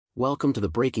Welcome to the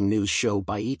Breaking News Show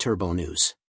by eTurbo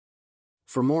News.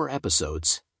 For more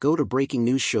episodes, go to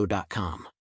breakingnewsshow.com.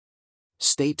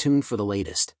 Stay tuned for the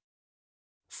latest.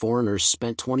 Foreigners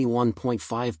spent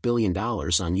 $21.5 billion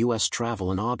on U.S.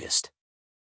 travel in August.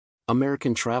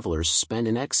 American travelers spent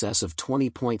in excess of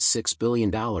 $20.6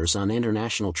 billion on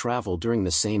international travel during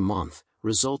the same month,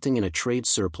 resulting in a trade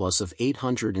surplus of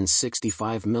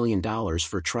 $865 million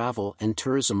for travel and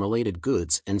tourism-related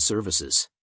goods and services.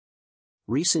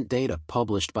 Recent data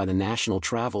published by the National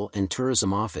Travel and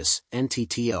Tourism Office,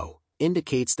 NTTO,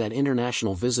 indicates that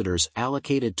international visitors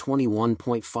allocated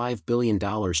 $21.5 billion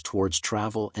towards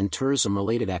travel and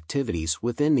tourism-related activities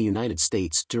within the United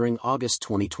States during August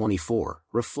 2024,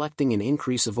 reflecting an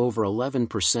increase of over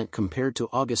 11% compared to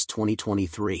August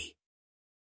 2023.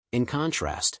 In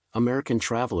contrast, American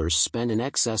travelers spent in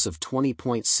excess of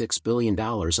 $20.6 billion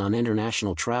on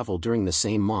international travel during the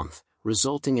same month,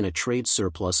 resulting in a trade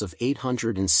surplus of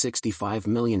 $865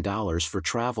 million for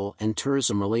travel and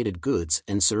tourism-related goods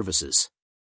and services.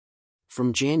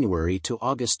 From January to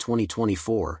August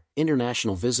 2024,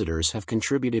 international visitors have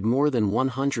contributed more than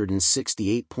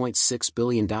 $168.6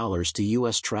 billion to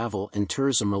U.S. travel and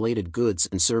tourism-related goods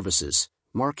and services,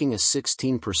 marking a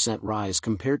 16% rise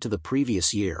compared to the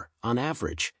previous year. On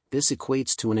average, this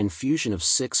equates to an infusion of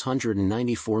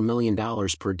 $694 million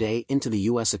per day into the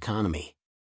U.S. economy.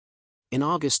 In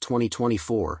August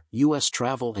 2024, U.S.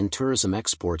 travel and tourism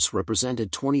exports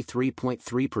represented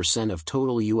 23.3% of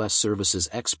total U.S. services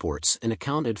exports and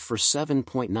accounted for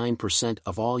 7.9%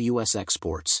 of all U.S.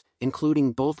 exports,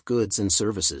 including both goods and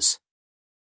services.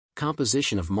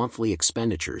 Composition of monthly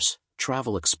expenditures,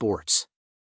 travel exports.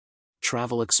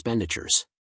 Travel expenditures.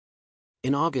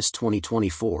 In August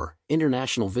 2024,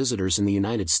 international visitors in the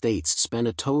United States spent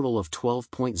a total of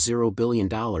 $12.0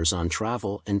 billion on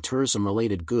travel and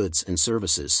tourism-related goods and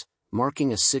services,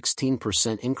 marking a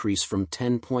 16% increase from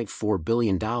 $10.4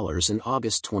 billion in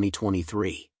August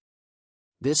 2023.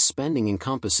 This spending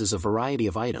encompasses a variety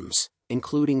of items,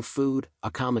 including food,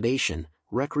 accommodation,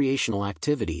 recreational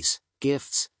activities,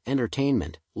 gifts,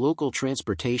 entertainment, local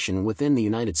transportation within the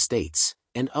United States,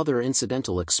 and other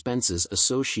incidental expenses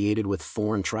associated with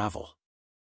foreign travel.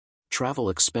 Travel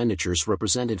expenditures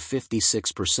represented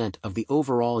 56% of the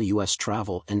overall U.S.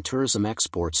 travel and tourism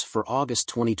exports for August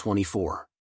 2024.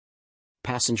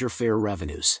 Passenger fare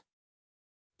revenues.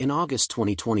 In August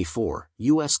 2024,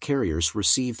 U.S. carriers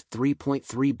received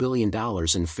 $3.3 billion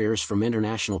in fares from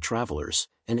international travelers,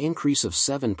 an increase of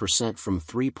 7% from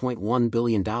 $3.1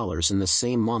 billion in the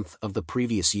same month of the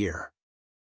previous year.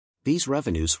 These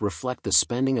revenues reflect the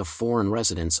spending of foreign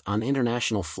residents on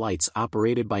international flights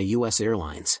operated by U.S.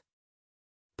 airlines.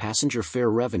 Passenger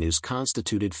fare revenues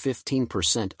constituted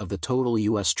 15% of the total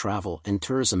U.S. travel and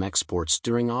tourism exports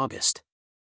during August.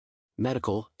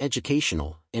 Medical,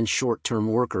 educational, and short-term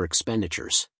worker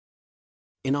expenditures.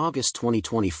 In August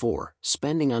 2024,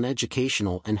 spending on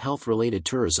educational and health-related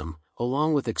tourism,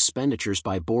 along with expenditures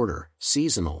by border,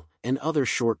 seasonal, and other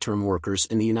short-term workers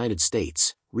in the United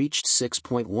States, reached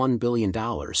 $6.1 billion,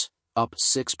 up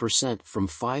 6% from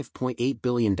 $5.8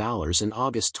 billion in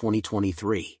August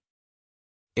 2023.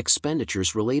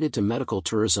 Expenditures related to medical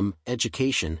tourism,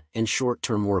 education, and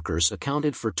short-term workers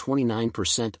accounted for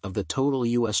 29% of the total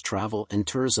U.S. travel and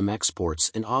tourism exports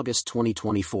in August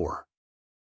 2024.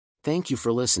 Thank you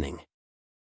for listening.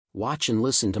 Watch and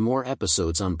listen to more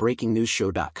episodes on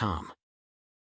breakingnewsshow.com.